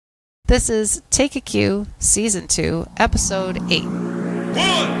This is Take a Cue, Season 2, Episode 8.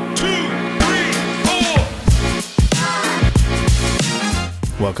 1, 2, 3,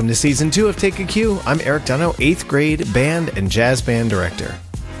 4. Welcome to Season 2 of Take a Cue. I'm Erik Donough, 8th grade band and jazz band director.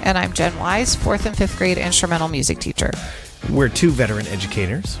 And I'm Jen Wise, 4th and 5th grade instrumental music teacher. We're two veteran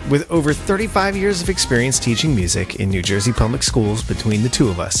educators with over 35 years of experience teaching music in New Jersey public schools between the two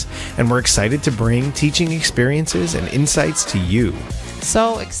of us, and we're excited to bring teaching experiences and insights to you.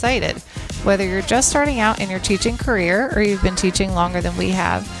 So excited. Whether you're just starting out in your teaching career or you've been teaching longer than we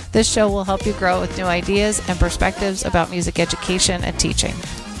have, this show will help you grow with new ideas and perspectives about music education and teaching.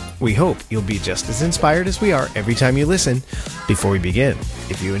 We hope you'll be just as inspired as we are every time you listen. Before we begin,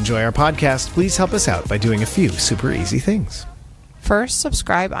 if you enjoy our podcast, please help us out by doing a few super easy things. First,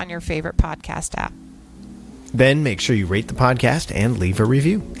 subscribe on your favorite podcast app. Then make sure you rate the podcast and leave a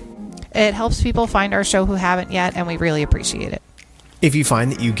review. It helps people find our show who haven't yet, and we really appreciate it. If you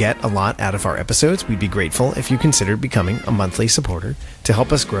find that you get a lot out of our episodes, we'd be grateful if you considered becoming a monthly supporter to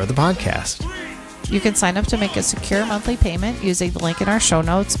help us grow the podcast. You can sign up to make a secure monthly payment using the link in our show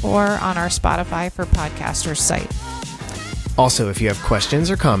notes or on our Spotify for Podcasters site. Also, if you have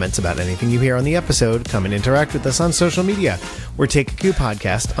questions or comments about anything you hear on the episode, come and interact with us on social media. We're Take a Cue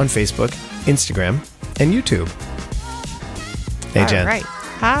Podcast on Facebook, Instagram, and YouTube. Hey, Jen. All right.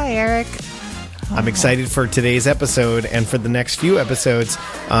 Hi, Erik. I'm excited for today's episode and for the next few episodes.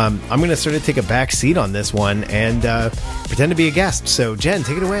 I'm going to sort of take a back seat on this one and pretend to be a guest. So, Jen,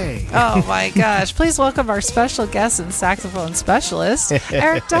 take it away. Oh, my gosh. Please welcome our special guest and saxophone specialist,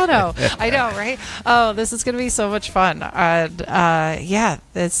 Erik Donough. I know, right? Oh, this is going to be so much fun.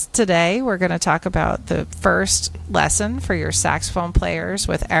 Today we're going to talk about the first lesson for your saxophone players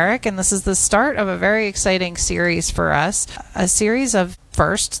with Erik. And this is the start of a very exciting series for us, a series of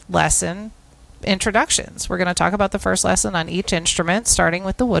first lesson introductions. We're going to talk about the first lesson on each instrument, starting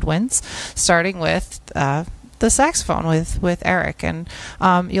with the woodwinds, starting with the saxophone with Erik, and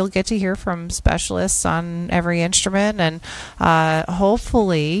you'll get to hear from specialists on every instrument, and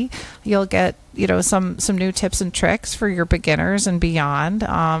hopefully you'll get some new tips and tricks for your beginners and beyond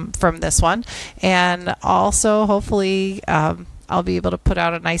from this one, and also hopefully I'll be able to put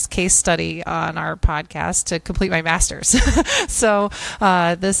out a nice case study on our podcast to complete my master's. So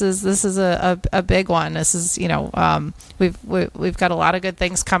this is a big one. This is we've got a lot of good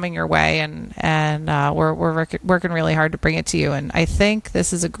things coming your way, and we're working really hard to bring it to you. And I think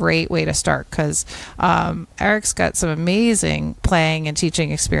this is a great way to start because Erik's got some amazing playing and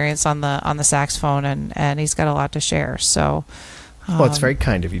teaching experience on the saxophone, and he's got a lot to share. So well, it's very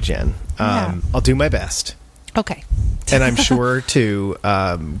kind of you, Jen. Yeah. I'll do my best. Okay. And I'm sure to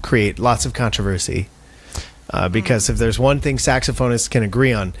create lots of controversy because if there's one thing saxophonists can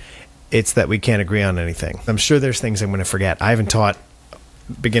agree on, it's that we can't agree on anything. I'm sure there's things I'm going to forget. I haven't taught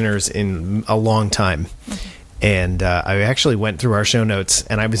beginners in a long time. Mm-hmm. And I actually went through our show notes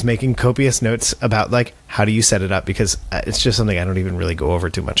and I was making copious notes about how do you set it up, because it's just something I don't even really go over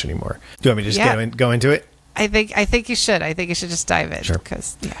too much anymore. Do you want me to just go into it? I think you should. I think you should just dive in. Sure.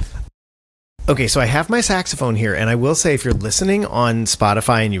 Because, yeah. Okay, so I have my saxophone here, and I will say if you're listening on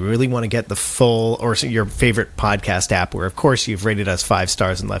Spotify and you really want to get the full, or your favorite podcast app, where, of course, you've rated us 5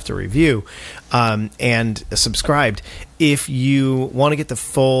 stars and left a review, and subscribed, if you want to get the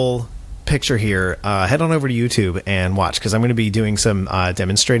full picture here, head on over to YouTube and watch, because I'm going to be doing some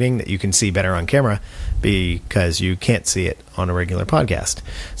demonstrating that you can see better on camera, because you can't see it on a regular podcast.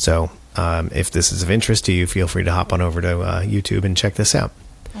 So if this is of interest to you, feel free to hop on over to YouTube and check this out.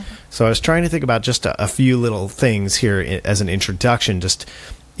 So I was trying to think about just a few little things here as an introduction, just,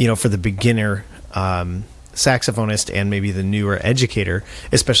 for the beginner saxophonist and maybe the newer educator,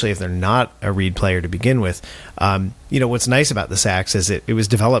 especially if they're not a reed player to begin with. What's nice about the sax is it was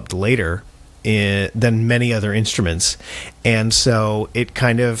developed later than many other instruments. And so it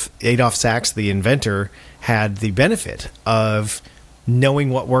kind of, Adolph Sax, the inventor, had the benefit of knowing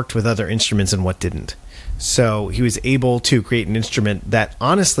what worked with other instruments and what didn't. So he was able to create an instrument that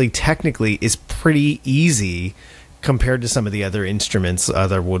honestly, technically, is pretty easy compared to some of the other instruments,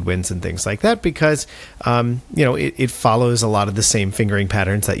 other woodwinds and things like that, because, it follows a lot of the same fingering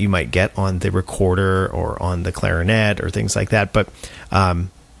patterns that you might get on the recorder or on the clarinet or things like that. But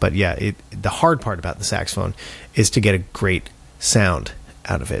yeah, the hard part about the saxophone is to get a great sound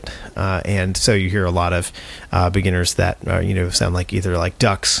out of it. And so you hear a lot of beginners that, sound either like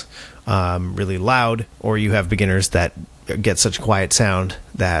ducks, really loud, or you have beginners that get such quiet sound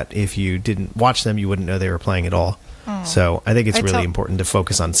that if you didn't watch them, you wouldn't know they were playing at all. So I think it's really important to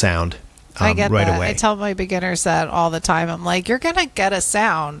focus on sound. I get right that. away. I tell my beginners that all the time. I'm like, you're going to get a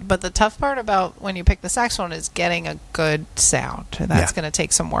sound, but the tough part about when you pick the saxophone is getting a good sound. That's going to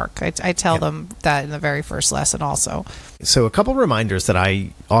take some work. I tell them that in the very first lesson also. So a couple reminders that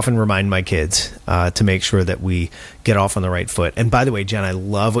I often remind my kids to make sure that we get off on the right foot. And by the way, Jen, I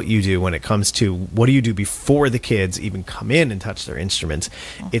love what you do when it comes to what do you do before the kids even come in and touch their instruments.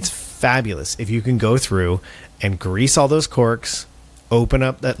 It's fabulous if you can go through and grease all those corks, open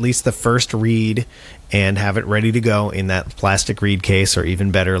up at least the first reed and have it ready to go in that plastic reed case, or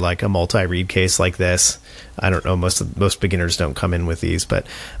even better, like a multi-reed case like this. I don't know, most beginners don't come in with these, but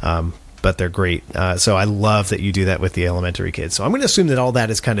they're great. So I love that you do that with the elementary kids. So I'm going to assume that all that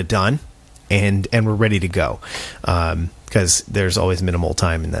is kind of done and we're ready to go, because there's always minimal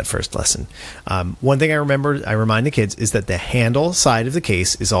time in that first lesson. One thing I remind the kids is that the handle side of the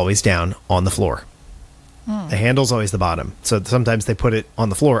case is always down on the floor. The handle's always the bottom. So sometimes they put it on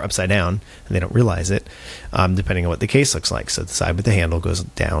the floor upside down and they don't realize it, depending on what the case looks like. So the side with the handle goes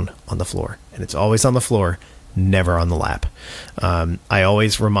down on the floor, and it's always on the floor, never on the lap. I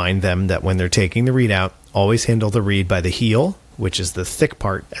always remind them that when they're taking the reed out, always handle the reed by the heel, which is the thick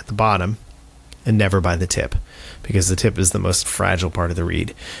part at the bottom, and never by the tip, because the tip is the most fragile part of the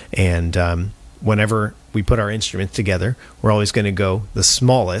reed. And whenever we put our instruments together, we're always going to go the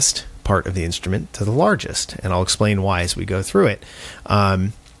smallest part of the instrument to the largest, and I'll explain why as we go through it.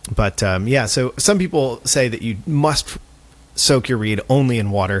 So some people say that you must soak your reed only in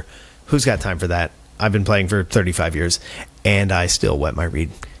water. Who's got time for that? I've been playing for 35 years, and I still wet my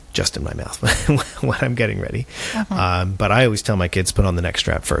reed just in my mouth when I'm getting ready. But I always tell my kids put on the neck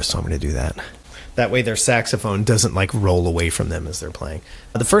strap first, so I'm going to do that. That way their saxophone doesn't like roll away from them as they're playing.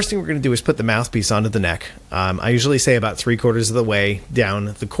 The first thing we're going to do is put the mouthpiece onto the neck. I usually say about 3/4 of the way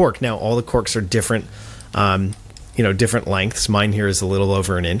down the cork. Now, all the corks are different, different lengths. Mine here is a little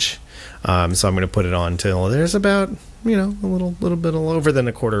over an inch. So I'm going to put it on till there's about, a little bit over than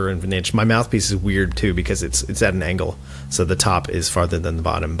 1/4 of an inch. My mouthpiece is weird too, because it's at an angle. So the top is farther than the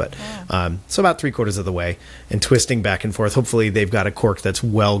bottom, but so about 3/4 of the way, and twisting back and forth. Hopefully they've got a cork that's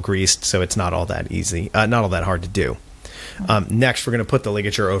well greased, so it's not all that easy, not all that hard to do. Next, we're going to put the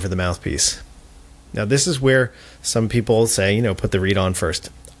ligature over the mouthpiece. Now this is where some people say, put the reed on first.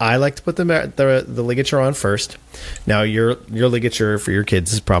 I like to put the ligature on first. Now your ligature for your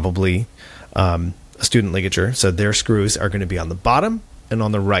kids is probably a student ligature, so their screws are going to be on the bottom and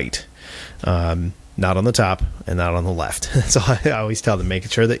on the right, not on the top and not on the left. So I always tell them, make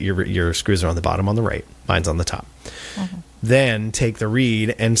sure that your screws are on the bottom on the right. Mine's on the top. Then take the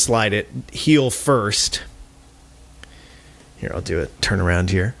reed and slide it heel first. Here, I'll do it. Turn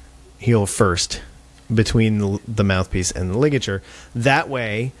around here. Heel first between the mouthpiece and the ligature. That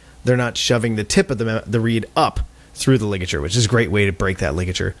way, they're not shoving the tip of the reed up through the ligature, which is a great way to break that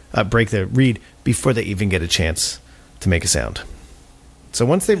ligature, break the reed before they even get a chance to make a sound. So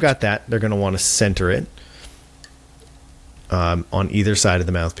once they've got that, they're going to want to center it on either side of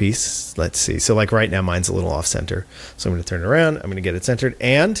the mouthpiece. Let's see. So like right now, mine's a little off center. So I'm going to turn it around. I'm going to get it centered.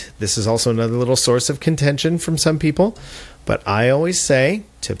 And this is also another little source of contention from some people. But I always say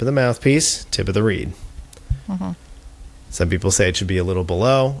tip of the mouthpiece, tip of the reed. Some people say it should be a little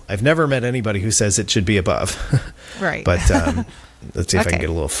below. I've never met anybody who says it should be above. Right. But let's see if I can get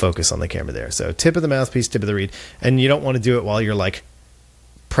a little focus on the camera there. So tip of the mouthpiece, tip of the reed. And you don't want to do it while you're like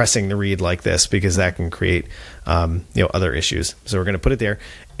pressing the reed like this, because that can create other issues. So we're going to put it there.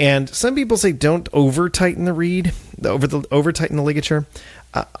 And some people say don't over tighten the reed, over tighten the ligature.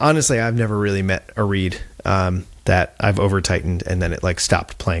 Honestly, I've never really met a reed that I've over tightened and then it like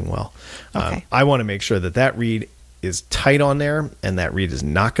stopped playing well. I want to make sure that reed is tight on there, and that reed is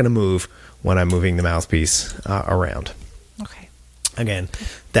not going to move when I'm moving the mouthpiece around. Okay. Again,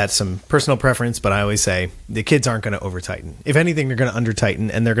 that's some personal preference, but I always say the kids aren't going to over tighten. If anything, they're going to under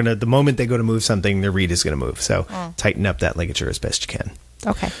tighten, and the moment they go to move something, the reed is going to move. So tighten up that ligature as best you can.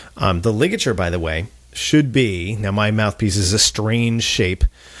 Okay. The ligature, by the way, should be, now my mouthpiece is a strange shape,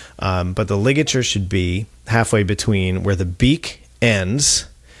 but the ligature should be halfway between where the beak ends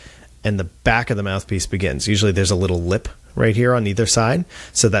and the back of the mouthpiece begins. Usually there's a little lip right here on either side,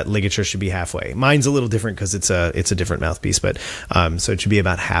 so that ligature should be halfway. Mine's a little different because it's a different mouthpiece, but so it should be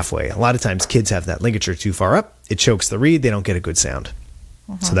about halfway. A lot of times kids have that ligature too far up. It chokes the reed. They don't get a good sound.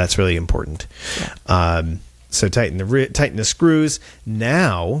 So that's really important. Yeah. So tighten the screws.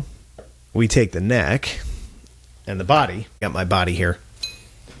 Now we take the neck and the body. Got my body here.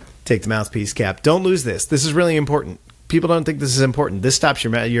 Take the mouthpiece cap. Don't lose this. This is really important. People don't think this is important. This stops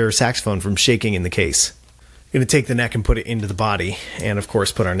your saxophone from shaking in the case. You're going to take the neck and put it into the body, and of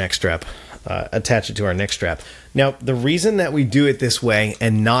course put our neck strap, attach it to our neck strap. Now, the reason that we do it this way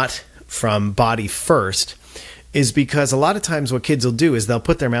and not from body first is because a lot of times what kids will do is they'll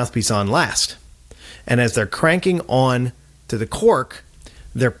put their mouthpiece on last. And as they're cranking on to the cork,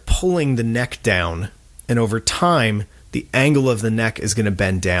 they're pulling the neck down. And over time, the angle of the neck is going to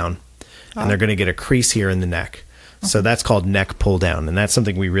bend down. And they're going to get a crease here in the neck. So that's called neck pull down. And that's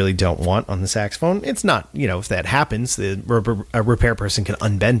something we really don't want on the saxophone. It's not, if that happens, a repair person can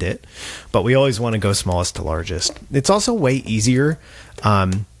unbend it. But we always want to go smallest to largest. It's also way easier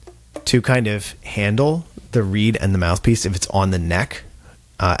to kind of handle the reed and the mouthpiece if it's on the neck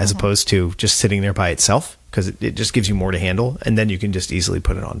as opposed to just sitting there by itself, because it just gives you more to handle. And then you can just easily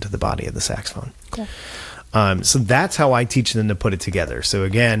put it onto the body of the saxophone. Cool. So that's how I teach them to put it together. So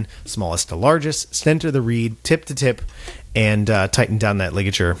again, smallest to largest, center the reed, tip to tip, and tighten down that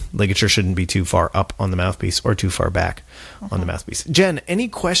ligature. Ligature shouldn't be too far up on the mouthpiece or too far back on the mouthpiece. Jen, any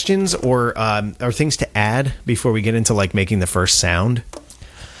questions or things to add before we get into like making the first sound?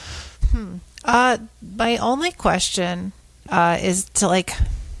 My only question is to like,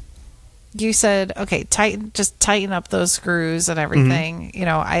 you said, okay, tighten up those screws and everything.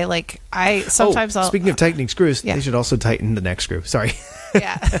 I sometimes I'll... Speaking of tightening screws, yeah. They should also tighten the neck screw. Sorry.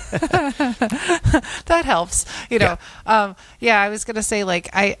 Yeah. That helps, Yeah. I was going to say, like,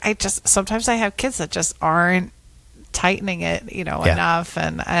 I just, sometimes I have kids that just aren't tightening it, enough.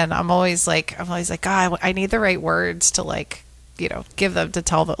 And I'm always like, God, I need the right words to like, give them to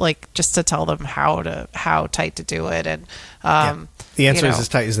tell them, like, just to tell them how tight to do it. And, the answer is as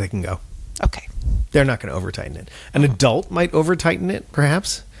tight as they can go. Okay. They're not going to over tighten it. An adult might over tighten it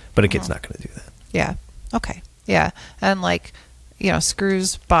perhaps, but a kid's not going to do that. Yeah. Okay. Yeah. And like,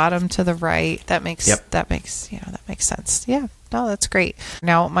 screws bottom to the right. That makes sense. Yeah. No, that's great.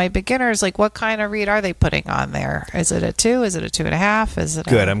 Now my beginners, like, what kind of reed are they putting on there? Is it a 2? Is it a 2.5? Is it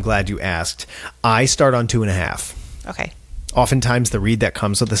good? I'm glad you asked. I start on 2.5. Okay. Oftentimes the reed that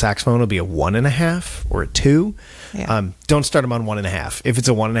comes with the saxophone will be a 1.5 or a 2. Yeah. Don't start them on 1.5. If it's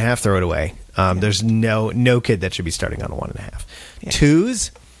a 1.5, throw it away. There's no kid that should be starting on a 1.5. Yeah.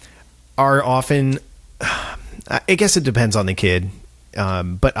 2s are often, I guess it depends on the kid.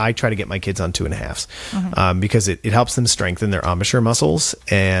 But I try to get my kids on 2.5s because it helps them strengthen their embouchure muscles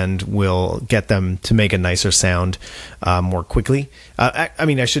and will get them to make a nicer sound more quickly. I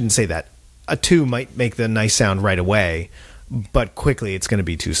shouldn't say that. A 2 might make the nice sound right away, but quickly it's going to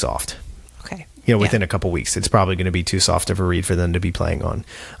be too soft. Okay. Within a couple weeks, it's probably going to be too soft of a reed for them to be playing on.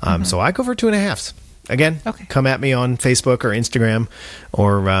 So I go for 2.5s. Again, come at me on Facebook or Instagram,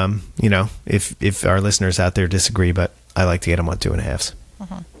 or if our listeners out there disagree, but I like to get them on 2.5s.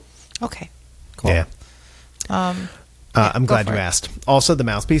 Okay. Cool. Yeah. I'm glad you asked. Also, the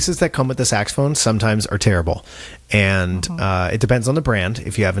mouthpieces that come with the saxophone sometimes are terrible. And it depends on the brand.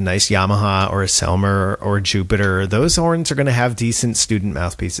 If you have a nice Yamaha or a Selmer or a Jupiter, those horns are going to have decent student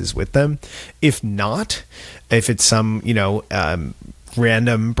mouthpieces with them. If not, if it's some,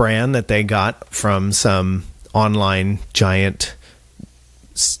 random brand that they got from some online giant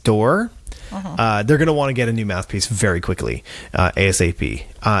store, they're going to want to get a new mouthpiece very quickly, ASAP.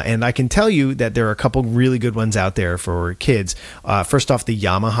 And I can tell you that there are a couple really good ones out there for kids. First off, the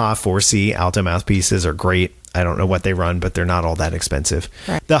Yamaha 4C alto mouthpieces are great. I don't know what they run, but they're not all that expensive.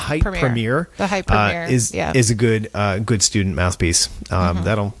 Right. The Hype Premier, is a good student mouthpiece.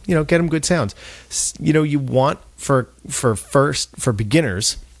 That'll get them good sounds. You want for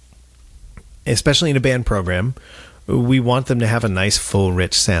beginners, especially in a band program, we want them to have a nice, full,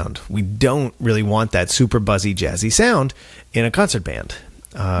 rich sound. We don't really want that super buzzy, jazzy sound in a concert band.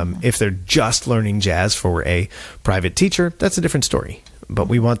 If they're just learning jazz for a private teacher, that's a different story. But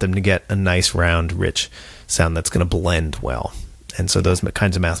we want them to get a nice, round, rich sound that's going to blend well. And so those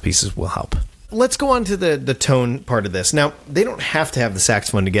kinds of mouthpieces will help. Let's go on to the tone part of this. Now, they don't have to have the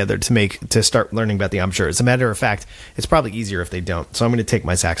saxophone together to start learning about the embouchure. As a matter of fact, it's probably easier if they don't. So I'm going to take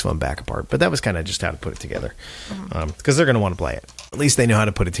my saxophone back apart. But that was kind of just how to put it together, because they're going to want to play it. At least they know how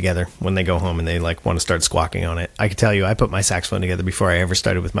to put it together when they go home and they want to start squawking on it. I can tell you, I put my saxophone together before I ever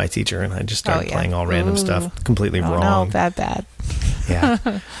started with my teacher, and I just started playing all random stuff, completely wrong. No, bad. Yeah,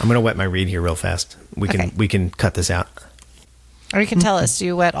 I'm going to wet my reed here real fast. We can cut this out. Or you can tell us, do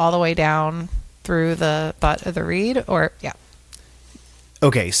you wet all the way down through the butt of the reed, or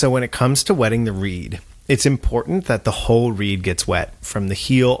Okay, so when it comes to wetting the reed, it's important that the whole reed gets wet from the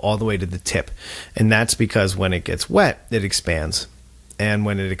heel all the way to the tip. And that's because when it gets wet, it expands. And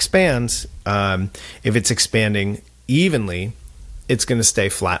when it expands, if it's expanding evenly, it's going to stay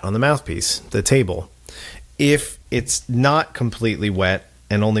flat on the mouthpiece, the table. If it's not completely wet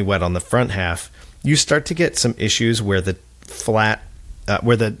and only wet on the front half, you start to get some issues where the flat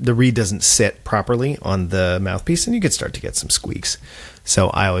where the reed doesn't sit properly on the mouthpiece, and you could start to get some squeaks. So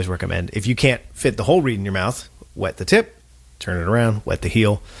I always recommend, if you can't fit the whole reed in your mouth, wet the tip, turn it around, wet the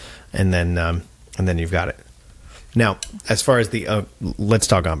heel, and then you've got it. Now, as far as the let's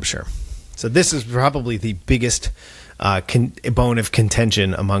talk embouchure. So this is probably the biggest bone of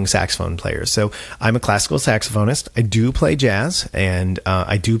contention among saxophone players. So I'm a classical saxophonist. I do play jazz, and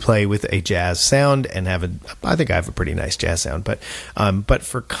I do play with a jazz sound, and I think I have a pretty nice jazz sound. But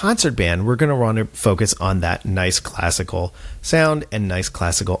for concert band, we're going to want to focus on that nice classical sound and nice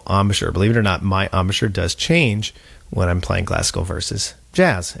classical embouchure. Believe it or not, my embouchure does change when I'm playing classical versus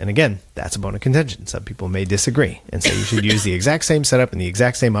jazz. And again, that's a bone of contention. Some people may disagree and say you should use the exact same setup and the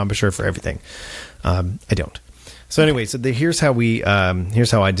exact same embouchure for everything. I don't. So anyway, here's how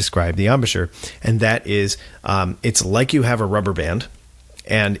I describe the embouchure, and that is, it's like you have a rubber band,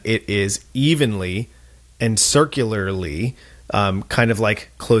 and it is evenly and circularly kind of like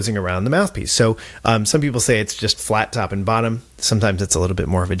closing around the mouthpiece. So some people say it's just flat top and bottom. Sometimes it's a little bit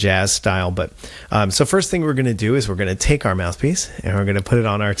more of a jazz style. But so first thing we're going to do is we're going to take our mouthpiece and we're going to put it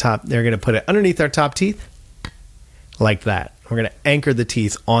on our top. They're going to put it underneath our top teeth like that. We're going to anchor the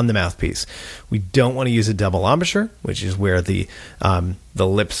teeth on the mouthpiece. We don't want to use a double embouchure, which is where the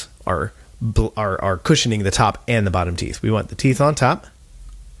lips are cushioning the top and the bottom teeth. We want the teeth on top.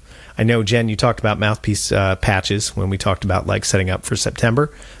 I know, Jen, you talked about mouthpiece patches when we talked about like setting up for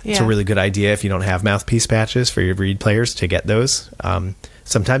September. Yeah. It's a really good idea if you don't have mouthpiece patches for your reed players to get those.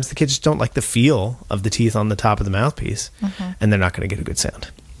 Sometimes the kids just don't like the feel of the teeth on the top of the mouthpiece, and they're not going to get a good sound.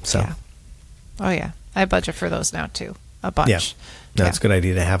 So, yeah. Oh yeah, I budget for those now too. A bunch. Yeah, that's a good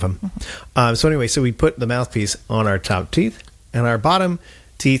idea to have them. So anyway, so we put the mouthpiece on our top teeth, and our bottom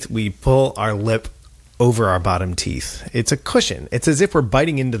teeth, we pull our lip over our bottom teeth. It's a cushion. It's as if we're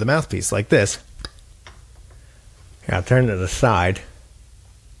biting into the mouthpiece like this. Here, I'll turn to the side.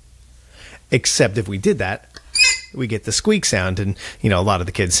 Except if we did that, we get the squeak sound, and a lot of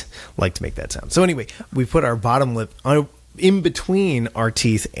the kids like to make that sound. So anyway, we put our bottom lip in between our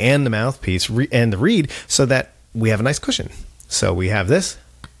teeth and the mouthpiece and the reed, so that we have a nice cushion. So we have this,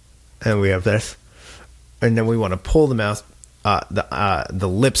 and we have this, and then we want to pull the mouth, the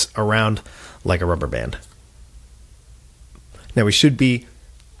lips around like a rubber band. Now there should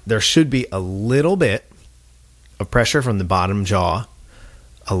be a little bit of pressure from the bottom jaw,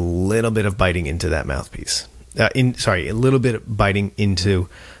 a little bit of biting into that mouthpiece. A little bit of biting into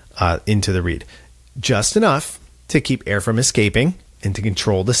the reed, just enough to keep air from escaping and to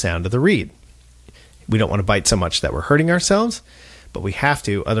control the sound of the reed. We don't want to bite so much that we're hurting ourselves, but we have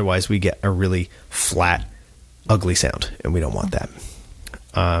to, otherwise we get a really flat, ugly sound, and we don't want that.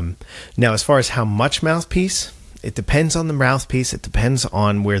 Now, as far as how much mouthpiece, it depends on the mouthpiece. It depends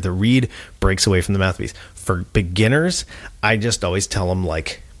on where the reed breaks away from the mouthpiece. For beginners, I just always tell them,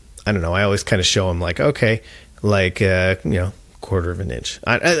 like, I don't know, I always kind of show them, like, okay, like, quarter of an inch,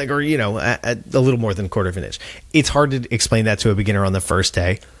 a little more than a quarter of an inch. It's hard to explain that to a beginner on the first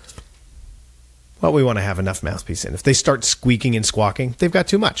day. Well, we want to have enough mouthpiece in. If they start squeaking and squawking, they've got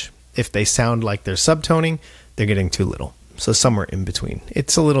too much. If they sound like they're subtoning, they're getting too little. So somewhere in between.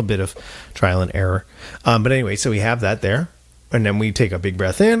 It's a little bit of trial and error. But anyway, so we have that there. And then we take a big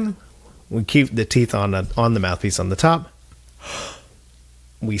breath in. We keep the teeth on the mouthpiece on the top.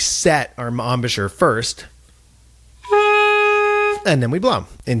 We set our embouchure first. And then we blow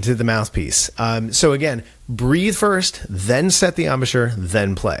into the mouthpiece. So again, breathe first, then set the embouchure,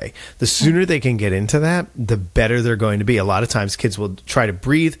 then play. The sooner they can get into that, the better they're going to be. A lot of times kids will try to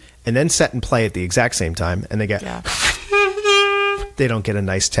breathe and then set and play at the exact same time, and they don't get a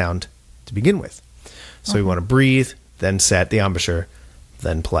nice sound to begin with. So we want to breathe, then set the embouchure,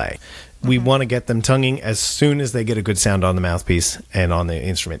 then play. We want to get them tonguing as soon as they get a good sound on the mouthpiece and on the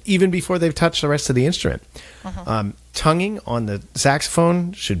instrument, even before they've touched the rest of the instrument. Tonguing on the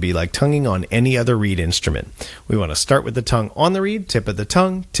saxophone should be like tonguing on any other reed instrument. We want to start with the tongue on the reed, tip of the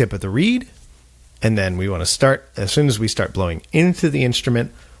tongue, tip of the reed, and then we want to start, as soon as we start blowing into the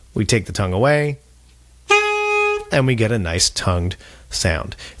instrument, we take the tongue away, and we get a nice tongued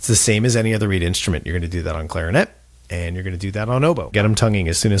sound. It's the same as any other reed instrument. You're going to do that on clarinet, and you're going to do that on oboe. Get them tonguing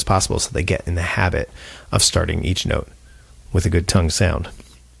as soon as possible so they get in the habit of starting each note with a good tongue sound.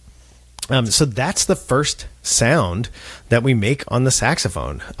 So that's the first sound that we make on the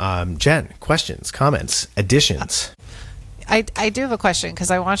saxophone. Jen, questions, comments, additions? I do have a question, because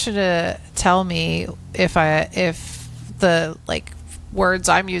I want you to tell me if the words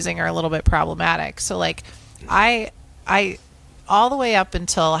I'm using are a little bit problematic. So I all the way up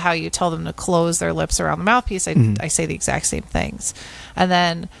until how you tell them to close their lips around the mouthpiece. I say the exact same things. And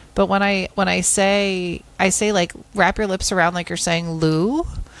then, but when I say like wrap your lips around like you're saying Lou.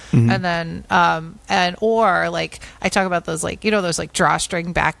 And then, or like I talk about those, like, you know, those like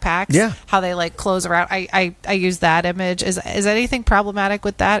drawstring backpacks, Yeah. how they like close around. I use that image. Is anything problematic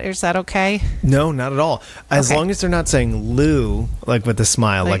with that? Or is that okay? No, not at all. As Okay. long as they're not saying Lou, like with the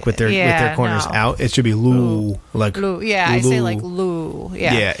smile, like with their corners out, it should be Lou, like Lou. Yeah, Lou. I say like Lou.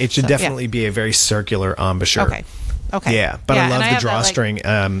 Yeah. Yeah, it should definitely be a very circular embouchure. Okay. Yeah, but I love the drawstring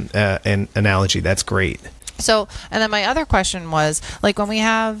analogy. That's great. So, and then my other question was, like, when we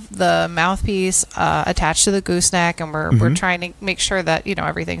have the mouthpiece attached to the gooseneck, and we're trying to make sure that, you know,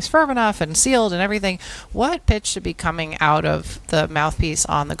 everything's firm enough and sealed and everything, what pitch should be coming out of the mouthpiece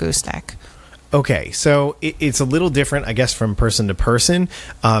on the gooseneck? Okay, so it's a little different, I guess, from person to person.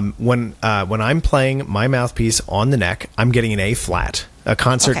 When I'm playing my mouthpiece on the neck, I'm getting an A flat, a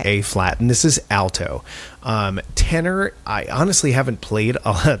concert A flat, and this is alto. Tenor, I honestly haven't played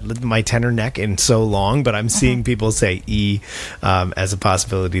my tenor neck in so long, but I'm seeing people say E as a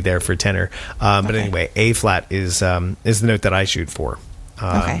possibility there for tenor. But anyway, A flat is the note that I shoot for.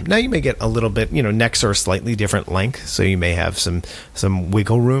 Now you may get a little bit, you know, necks are slightly different length, so you may have some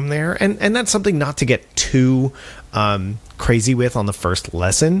wiggle room there, and that's something not to get too crazy with on the first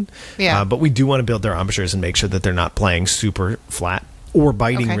lesson. Yeah. But we do want to build their embouchures and make sure that they're not playing super flat or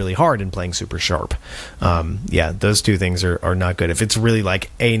biting really hard and playing super sharp. Yeah, those two things are not good. If it's really like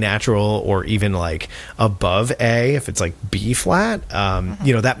A natural or even like above A, if it's like B flat,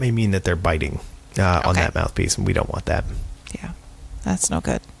 you know, that may mean that they're biting on that mouthpiece, and we don't want that. Yeah. That's no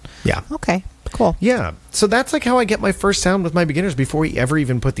good. Yeah. Okay, cool. Yeah. So that's like how I get my first sound with my beginners before we ever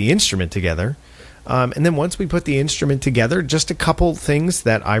even put the instrument together. And then once we put the instrument together, just a couple things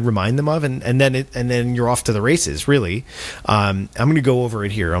that I remind them of, and then you're off to the races, really. I'm going to go over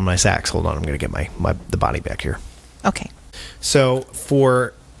it here on my sax. Hold on. I'm going to get the body back here. Okay. So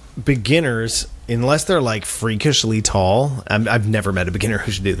for beginners, unless they're like freakishly tall, I've never met a beginner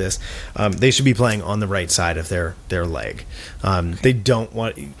who should do this. They should be playing on the right side of their leg. They don't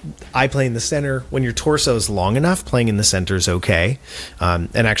want. I play in the center. When your torso is long enough, playing in the center is okay,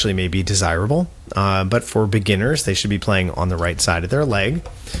 and actually may be desirable. But for beginners, they should be playing on the right side of their leg,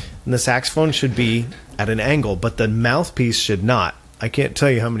 and the saxophone should be at an angle, but the mouthpiece should not. I can't tell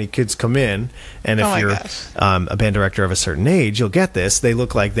you how many kids come in, and if you're a band director of a certain age, you'll get this. They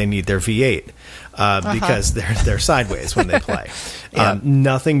look like they need their V8 because they're sideways when they play.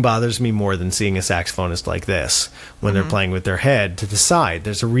 Nothing bothers me more than seeing a saxophonist like this when they're playing with their head to the side.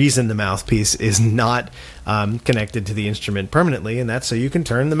 There's a reason the mouthpiece is not connected to the instrument permanently, and that's so you can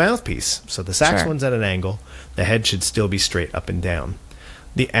turn the mouthpiece. So the saxophone's at an angle. The head should still be straight up and down.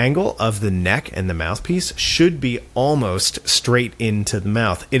 The angle of the neck and the mouthpiece should be almost straight into the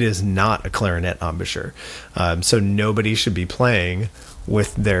mouth. It is not a clarinet embouchure. So nobody should be playing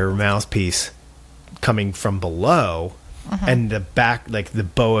with their mouthpiece coming from below and the back, like the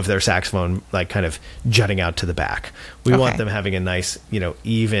bow of their saxophone, like kind of jutting out to the back. We want them having a nice, you know,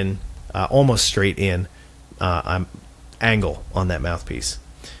 even, almost straight in angle on that mouthpiece.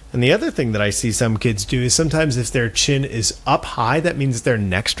 And the other thing that I see some kids do is sometimes if their chin is up high, that means their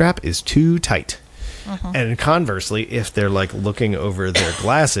neck strap is too tight. And conversely, if they're like looking over their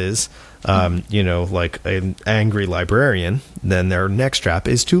glasses, you know, like an angry librarian, then their neck strap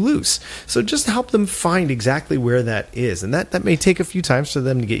is too loose. So just help them find exactly where that is. And that may take a few times for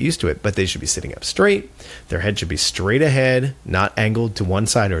them to get used to it, but they should be sitting up straight. Their head should be straight ahead, not angled to one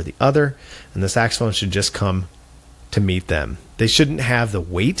side or the other. And the saxophone should just come to meet them. They shouldn't have the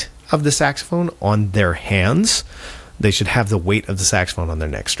weight of the saxophone on their hands. They should have the weight of the saxophone on their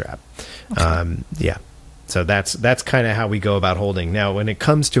neck strap. Yeah. So that's kind of how we go about holding. Now, when it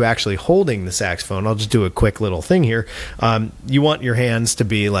comes to actually holding the saxophone, I'll just do a quick little thing here. You want your hands to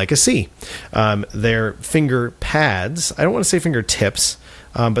be like a C. Their finger pads, I don't want to say fingertips,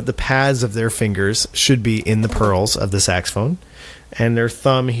 but the pads of their fingers should be in the pearls of the saxophone. And their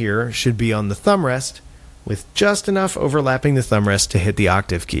thumb here should be on the thumb rest, with just enough overlapping the thumb rest to hit the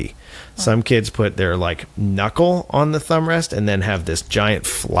octave key. Some kids put their like knuckle on the thumb rest and then have this giant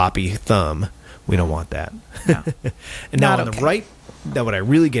floppy thumb. We don't want that. No. And now on the right, now what I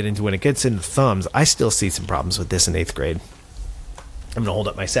really get into when it gets into thumbs, I still see some problems with this in 8th grade. I'm going to hold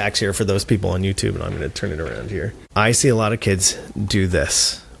up my sax here for those people on YouTube, and I'm going to turn it around here. I see a lot of kids do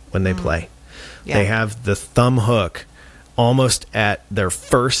this when they play. Yeah. They have the thumb hook almost at their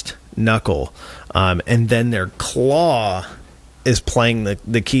first knuckle, and then their claw is playing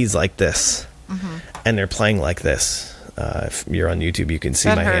the keys like this, and they're playing like this. If you're on YouTube, you can see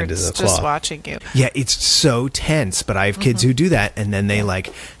that my hurts hand is a claw. just watching you. Yeah, it's so tense. But I have kids who do that, and then they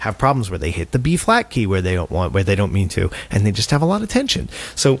like have problems where they hit the B flat key where they don't mean to, and they just have a lot of tension.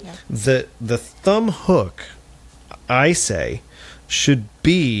 So the thumb hook, I say, should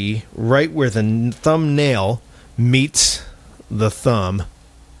be right where the thumbnail meets the thumb,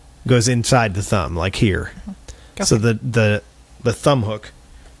 goes inside the thumb, like here. Okay. So the thumb hook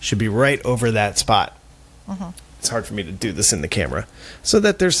should be right over that spot. It's hard for me to do this in the camera, so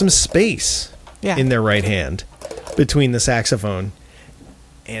that there's some space in their right hand between the saxophone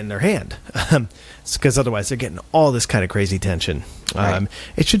and their hand, because otherwise they're getting all this kind of crazy tension. Right.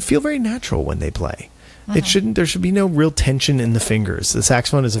 It should feel very natural when they play. It shouldn't. There should be no real tension in the fingers. The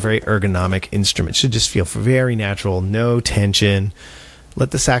saxophone is a very ergonomic instrument. It should just feel very natural, no tension.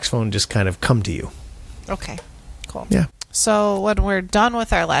 Let the saxophone just kind of come to you. Okay, cool. Yeah. So when we're done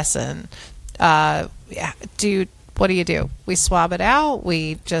with our lesson, what do you do? We swab it out.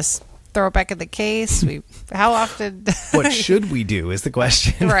 We just throw it back in the case. How often? What should we do is the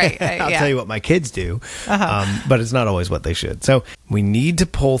question. Right. I'll tell you what my kids do, but it's not always what they should. So we need to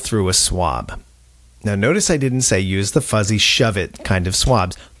pull through a swab. Now, notice I didn't say use the fuzzy shove it kind of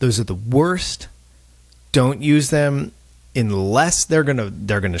swabs. Those are the worst. Don't use them unless they're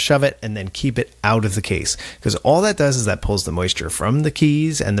gonna shove it and then keep it out of the case, because all that does is that pulls the moisture from the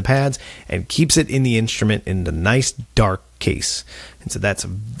keys and the pads and keeps it in the instrument in the nice dark case. And so that's a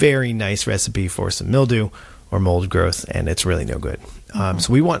very nice recipe for some mildew or mold growth, and it's really no good.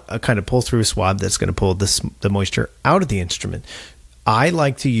 So we want a kind of pull through swab that's going to pull the moisture out of the instrument. I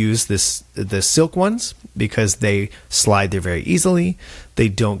like to use the silk ones because they slide there very easily. They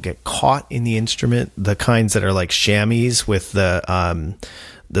don't get caught in the instrument. The kinds that are like chamois with the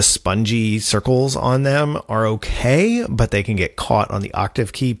spongy circles on them are okay, but they can get caught on the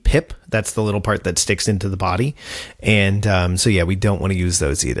octave key pip. That's the little part that sticks into the body. And we don't want to use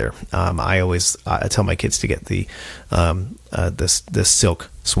those either. I always tell my kids to get the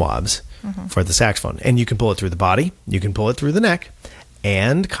silk swabs for the saxophone. And you can pull it through the body. You can pull it through the neck.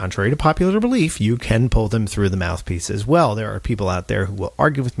 And contrary to popular belief, you can pull them through the mouthpiece as well. There are people out there who will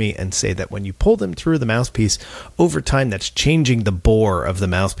argue with me and say that when you pull them through the mouthpiece, over time, that's changing the bore of the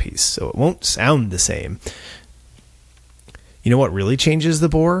mouthpiece, so it won't sound the same. You know what really changes the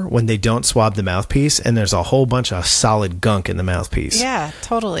bore? When they don't swab the mouthpiece and there's a whole bunch of solid gunk in the mouthpiece. Yeah,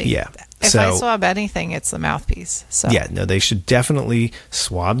 totally. Yeah. If I swab anything, it's the mouthpiece. So. Yeah, no, they should definitely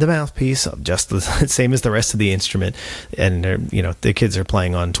swab the mouthpiece, just the same as the rest of the instrument. And the kids are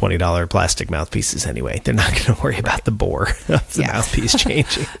playing on $20 plastic mouthpieces anyway. They're not going to worry about the bore of the mouthpiece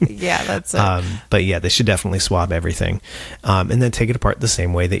changing. Yeah, that's it. But yeah, they should definitely swab everything, and then take it apart the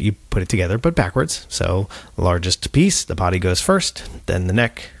same way that you put it together, but backwards. So largest piece, the body goes first, then the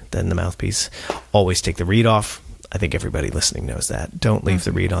neck, then the mouthpiece. Always take the reed off. I think everybody listening knows that. Don't leave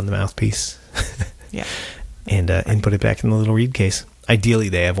the reed on the mouthpiece. Yeah. And put it back in the little reed case. Ideally,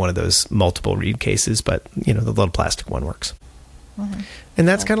 they have one of those multiple reed cases, but the little plastic one works. And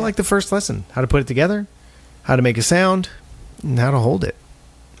that's kind of like the first lesson: how to put it together, how to make a sound, and how to hold it.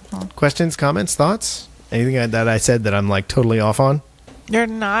 Questions, comments, thoughts? Anything that I said that I'm like totally off on? You're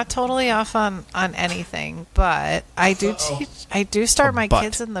not totally off on anything, but I do start my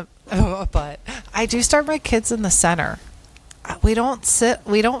kids in the I do start my kids in the center. We don't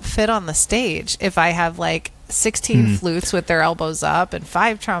fit on the stage if I have like 16 flutes with their elbows up and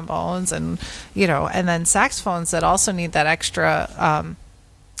 5 trombones and and then saxophones that also need that extra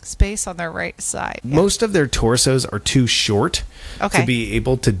space on their right side. Yeah. Most of their torsos are too short to be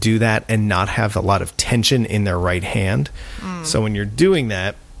able to do that and not have a lot of tension in their right hand. So when you're doing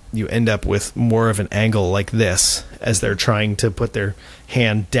that, you end up with more of an angle like this as they're trying to put their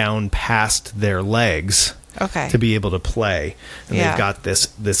hand down past their legs to be able to play. And they've got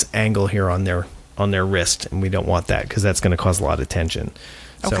this angle here on their wrist, and we don't want that because that's going to cause a lot of tension.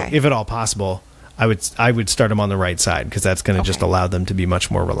 So if at all possible, I would start them on the right side because that's going to just allow them to be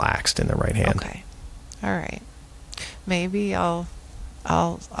much more relaxed in their right hand. Okay. All right. Maybe I'll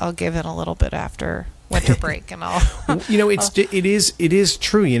give it a little bit after winter break and I'll it is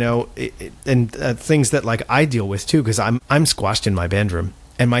true, and things that like I deal with too, because I'm squashed in my bedroom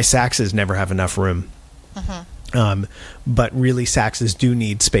and my saxes never have enough room. But really saxes do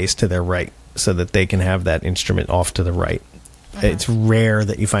need space to their right so that they can have that instrument off to the right. It's rare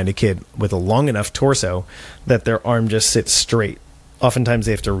that you find a kid with a long enough torso that their arm just sits straight. Oftentimes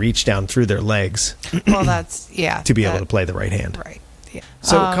they have to reach down through their legs. Well, that's to be able to play the right hand. Right. Yeah.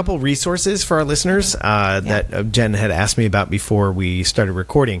 So a couple resources for our listeners that Jen had asked me about before we started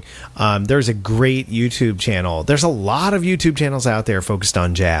recording. There's a great YouTube channel. There's a lot of YouTube channels out there focused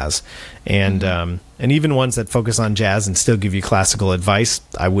on jazz, and even ones that focus on jazz and still give you classical advice.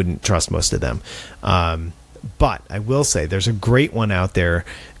 I wouldn't trust most of them. But I will say there's a great one out there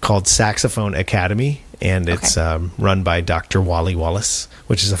called Saxophone Academy, and it's run by Dr. Wally Wallace,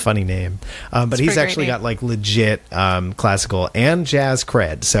 which is a funny name. But he's actually got like legit classical and jazz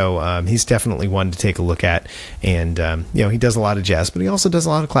cred. So he's definitely one to take a look at. And, he does a lot of jazz, but he also does a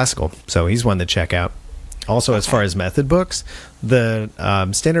lot of classical. So he's one to check out. Also, as far as method books, the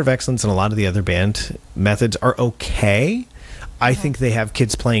Standard of Excellence and a lot of the other band methods are okay. I think they have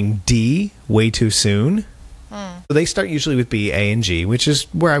kids playing D way too soon. So they start usually with B, A, and G, which is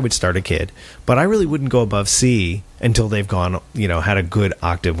where I would start a kid. But I really wouldn't go above C until they've gone, had a good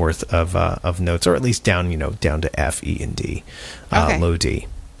octave worth of notes, or at least down to F, E, and D, low D.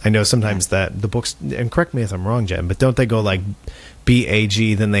 I know sometimes that the books, and correct me if I'm wrong, Jen, but don't they go like B, A,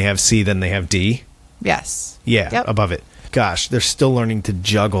 G, then they have C, then they have D? Yes. Yeah, above it. Gosh, they're still learning to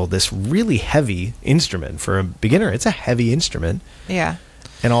juggle this really heavy instrument. For a beginner, it's a heavy instrument. Yeah.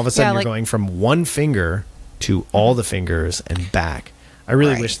 And all of a sudden you're going from one finger to all the fingers and back. I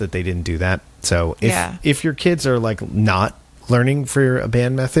really wish that they didn't do that. So if your kids are like not learning for a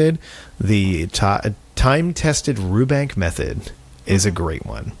band method, the time-tested Rubank method is a great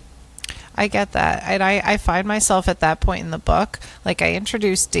one. I get that. And I find myself at that point in the book, like I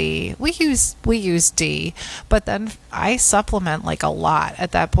introduce D. We use D, but then I supplement like a lot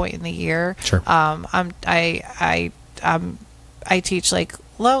at that point in the year. Sure. I teach like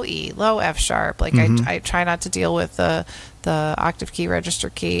low E, low F sharp. Like I try not to deal with the octave key, register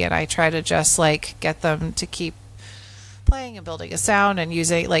key, and I try to just like get them to keep playing and building a sound and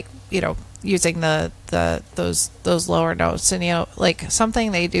using those lower notes. And like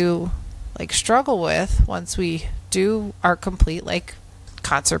something they do like struggle with once we do our complete like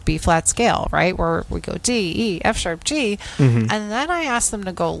concert B flat scale, right, where we go D, E, F sharp, G, and then I ask them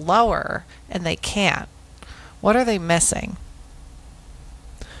to go lower and they can't. What are they missing?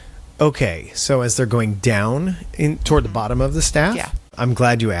 Okay, so as they're going down toward the bottom of the staff, I'm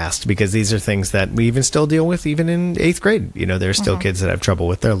glad you asked, because these are things that we even still deal with even in 8th grade. There's still kids that have trouble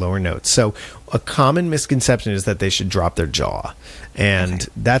with their lower notes. So a common misconception is that they should drop their jaw. And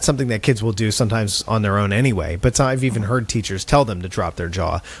that's something that kids will do sometimes on their own anyway. But I've even heard teachers tell them to drop their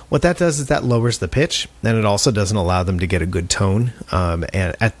jaw. What that does is that lowers the pitch, and it also doesn't allow them to get a good tone.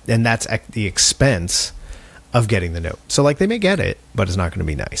 And that's at the expense of getting the note. So like they may get it, but it's not going to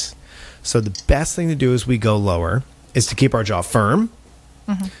be nice. So the best thing to do as we go lower is to keep our jaw firm,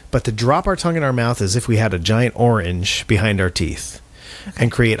 but to drop our tongue in our mouth as if we had a giant orange behind our teeth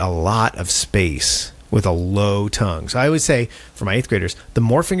and create a lot of space with a low tongue. So I always say for my 8th graders, the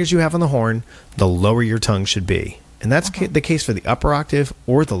more fingers you have on the horn, the lower your tongue should be. And that's the case for the upper octave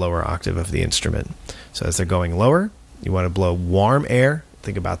or the lower octave of the instrument. So as they're going lower, you want to blow warm air.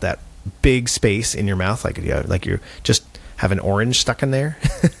 Think about that big space in your mouth, like you're just have an orange stuck in there,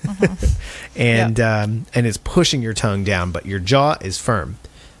 and it's pushing your tongue down, but your jaw is firm.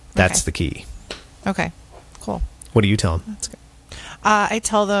 That's the key. Okay, cool. What do you tell them? That's good. I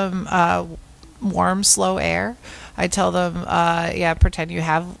tell them warm, slow air. I tell them, pretend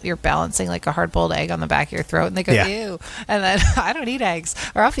you're balancing like a hard-boiled egg on the back of your throat, and they go, ew. And then I don't eat eggs,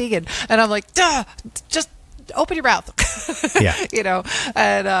 or I'm vegan, and I'm like, duh, just open your mouth.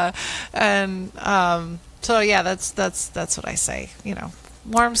 So that's what I say.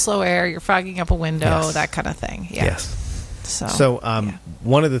 Warm, slow air. You're fogging up a window, that kind of thing. Yeah. Yes. So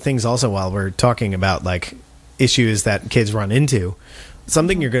one of the things also, while we're talking about like issues that kids run into,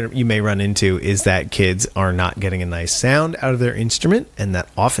 something you may run into is that kids are not getting a nice sound out of their instrument, and that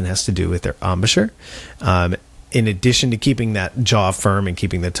often has to do with their embouchure. In addition to keeping that jaw firm and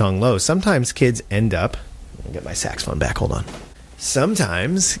keeping the tongue low, sometimes kids end up. Let me get my saxophone back. Hold on.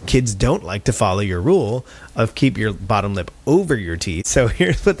 Sometimes kids don't like to follow your rule of keep your bottom lip over your teeth. So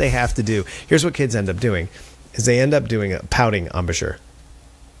here's what they have to do. Here's what kids end up doing, is they end up doing a pouting embouchure.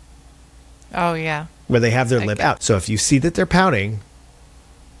 Oh, yeah. Where they have their lip out. So if you see that they're pouting,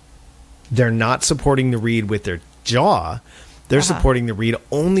 they're not supporting the reed with their jaw. They're supporting the reed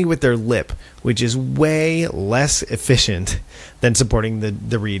only with their lip, which is way less efficient than supporting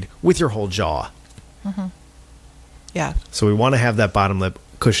the reed with your whole jaw. Yeah. So we want to have that bottom lip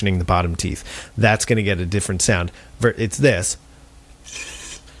cushioning the bottom teeth. That's going to get a different sound. It's this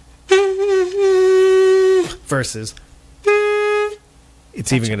versus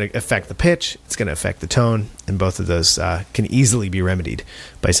it's even going to affect the pitch. It's going to affect the tone, and both of those can easily be remedied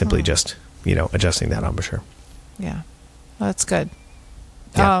by simply just adjusting that embouchure. Yeah, well, that's good.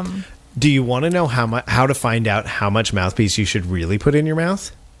 Yeah. Do you want to know how to find out how much mouthpiece you should really put in your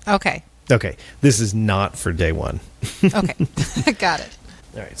mouth? Okay. Okay. This is not for day one. Okay. Got it.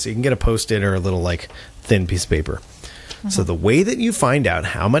 All right. So you can get a Post-it or a little like thin piece of paper. So the way that you find out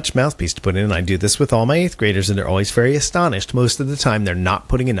how much mouthpiece to put in, and I do this with all my 8th graders, and they're always very astonished. Most of the time, they're not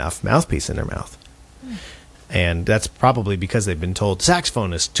putting enough mouthpiece in their mouth. And that's probably because they've been told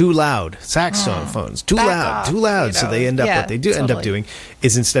saxophone is too loud. Saxophone's too loud, too loud. You know, so they end up, what they do end up doing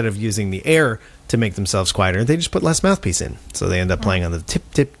is instead of using the air to make themselves quieter, they just put less mouthpiece in. So they end up playing on the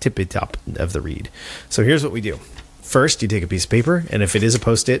tippy top of the reed. So here's what we do. First, you take a piece of paper, and if it is a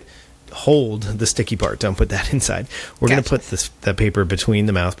Post-it, hold the sticky part. Don't put that inside. We're going to put the paper between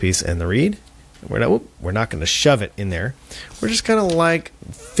the mouthpiece and the reed. We're not going to shove it in there. We're just going to like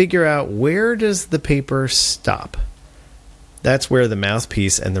figure out, where does the paper stop? That's where the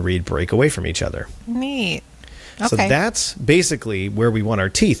mouthpiece and the reed break away from each other. Neat. Okay. So that's basically where we want our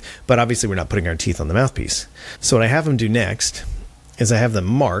teeth, but obviously we're not putting our teeth on the mouthpiece. So what I have them do next is I have them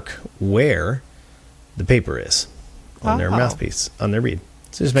mark where the paper is on their mouthpiece, on their reed.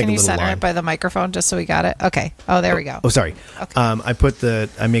 So just make a little line. Can you center it by the microphone just so we got it? Okay. Oh, there we go. Oh, sorry. Okay.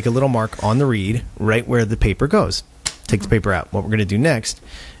 I make a little mark on the reed right where the paper goes. Take the paper out. What we're going to do next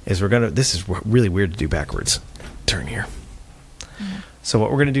is this is really weird to do backwards. Turn here. So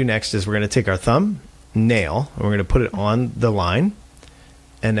what we're going to do next is we're going to take our thumb nail and we're going to put it on the line.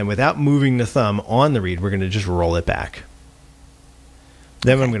 And then without moving the thumb on the reed, we're going to just roll it back.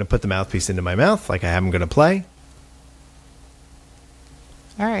 Then I'm going to put the mouthpiece into my mouth like I am going to play.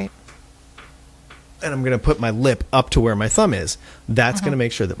 All right. And I'm going to put my lip up to where my thumb is. That's going to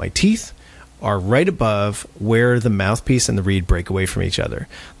make sure that my teeth are right above where the mouthpiece and the reed break away from each other.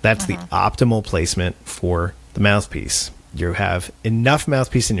 That's the optimal placement for the mouthpiece. You have enough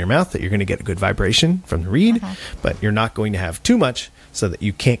mouthpiece in your mouth that you're going to get a good vibration from the reed, but you're not going to have too much so that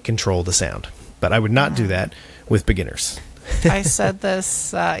you can't control the sound. But I would not do that with beginners. I said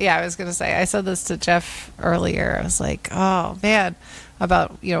this, I was going to say, I said this to Jeff earlier. I was like, oh man,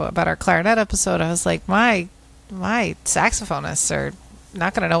 about our clarinet episode. I was like, my saxophonists are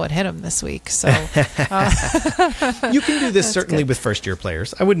not going to know what hit them this week. So you can do this certainly with first year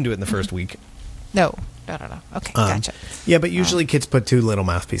players. I wouldn't do it in the first week. No. Okay, gotcha. Yeah, but usually kids put too little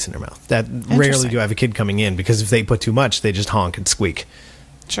mouthpiece in their mouth. That rarely do I have a kid coming in, because if they put too much, they just honk and squeak.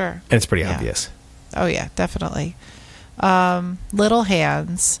 Sure. And it's pretty obvious. Oh yeah, definitely. Little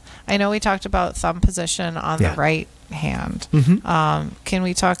hands. I know we talked about thumb position on the right hand. Can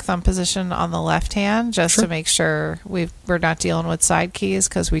we talk thumb position on the left hand just to make sure we're not dealing with side keys,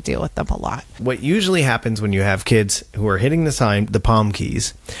 because we deal with them a lot? What usually happens when you have kids who are hitting the palm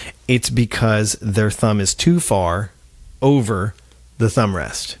keys, it's because their thumb is too far over the thumb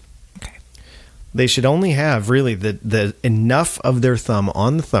rest. Okay. They should only have really the enough of their thumb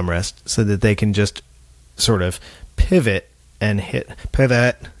on the thumb rest so that they can just sort of pivot and hit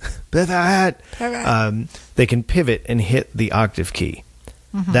pivot. They can pivot and hit the octave key.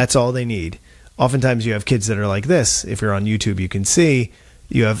 That's all they need. Oftentimes you have kids that are like this. If you're on YouTube, you can see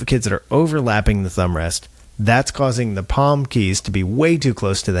you have kids that are overlapping the thumb rest. That's causing the palm keys to be way too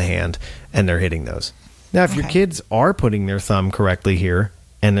close to the hand, and they're hitting those. Now, if your kids are putting their thumb correctly here,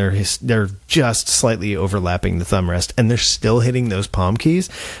 and they're just slightly overlapping the thumb rest, and they're still hitting those palm keys,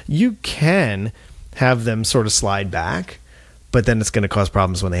 you can have them sort of slide back, but then it's going to cause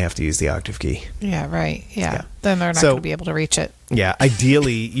problems when they have to use the octave key. Yeah, right. Yeah. Then they're not going to be able to reach it. Yeah.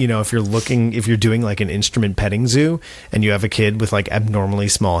 Ideally, if you're doing like an instrument petting zoo and you have a kid with like abnormally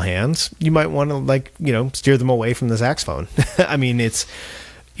small hands, you might want to steer them away from the saxophone. I mean, it's,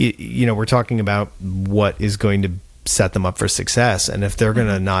 we're talking about what is going to set them up for success. And if they're going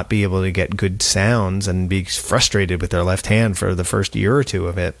to not be able to get good sounds and be frustrated with their left hand for the first year or two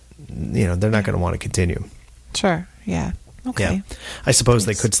of it, they're not going to want to continue. Sure. Yeah. Okay. Yeah. I suppose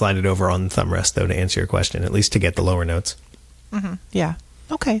they could slide it over on the thumb rest, though, to answer your question, at least to get the lower notes. Yeah.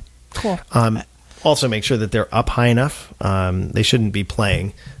 Okay. Cool. Also, make sure that they're up high enough. They shouldn't be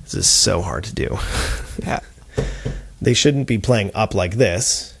playing. This is so hard to do. Yeah. They shouldn't be playing up like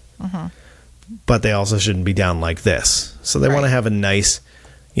this, but they also shouldn't be down like this. So they want to have a nice,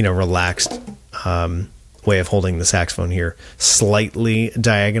 relaxed way of holding the saxophone here, slightly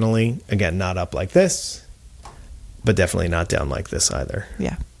diagonally. Again, not up like this, but definitely not down like this either.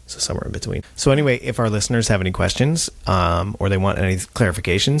 Yeah. So somewhere in between. So anyway, if our listeners have any questions or they want any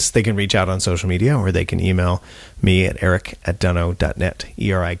clarifications, they can reach out on social media, or they can email me at erik@donough.net,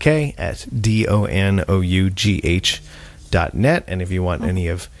 ERIK@DONOUGH.net. And if you want any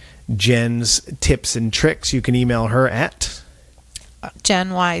of Jen's tips and tricks, you can email her at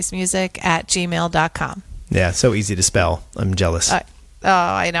JenWiseMusic@gmail.com. Yeah, so easy to spell. I'm jealous. Oh,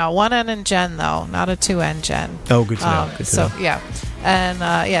 I know. One N in Jen, though, not a 2N Jen. Oh, good to know. Good to know. Yeah.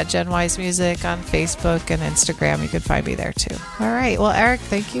 And Jen Wise Music on Facebook and Instagram. You could find me there too. All right. Well, Erik,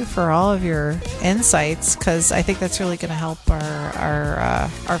 thank you for all of your insights, because I think that's really going to help our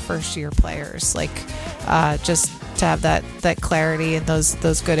first year players. Like, just to have that clarity and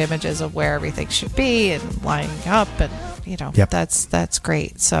those good images of where everything should be and lining up, and Yep. that's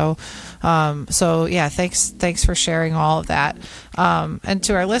great. So thanks for sharing all of that. And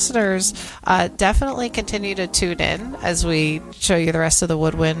to our listeners, definitely continue to tune in as we show you the rest of the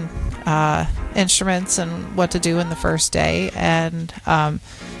woodwind instruments and what to do in the first day. And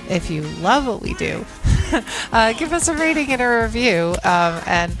if you love what we do, give us a rating and a review.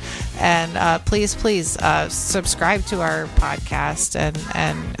 And please subscribe to our podcast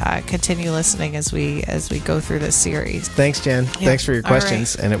and continue listening as we go through this series. Thanks, Jen. Yeah. Thanks for your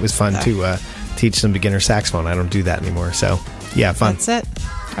questions. Right. And it was fun to teach some beginner saxophone. I don't do that anymore. So, yeah, fun. That's it.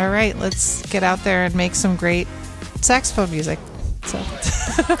 All right, let's get out there and make some great saxophone music. So, all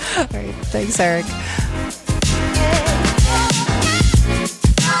right. Thanks, Erik.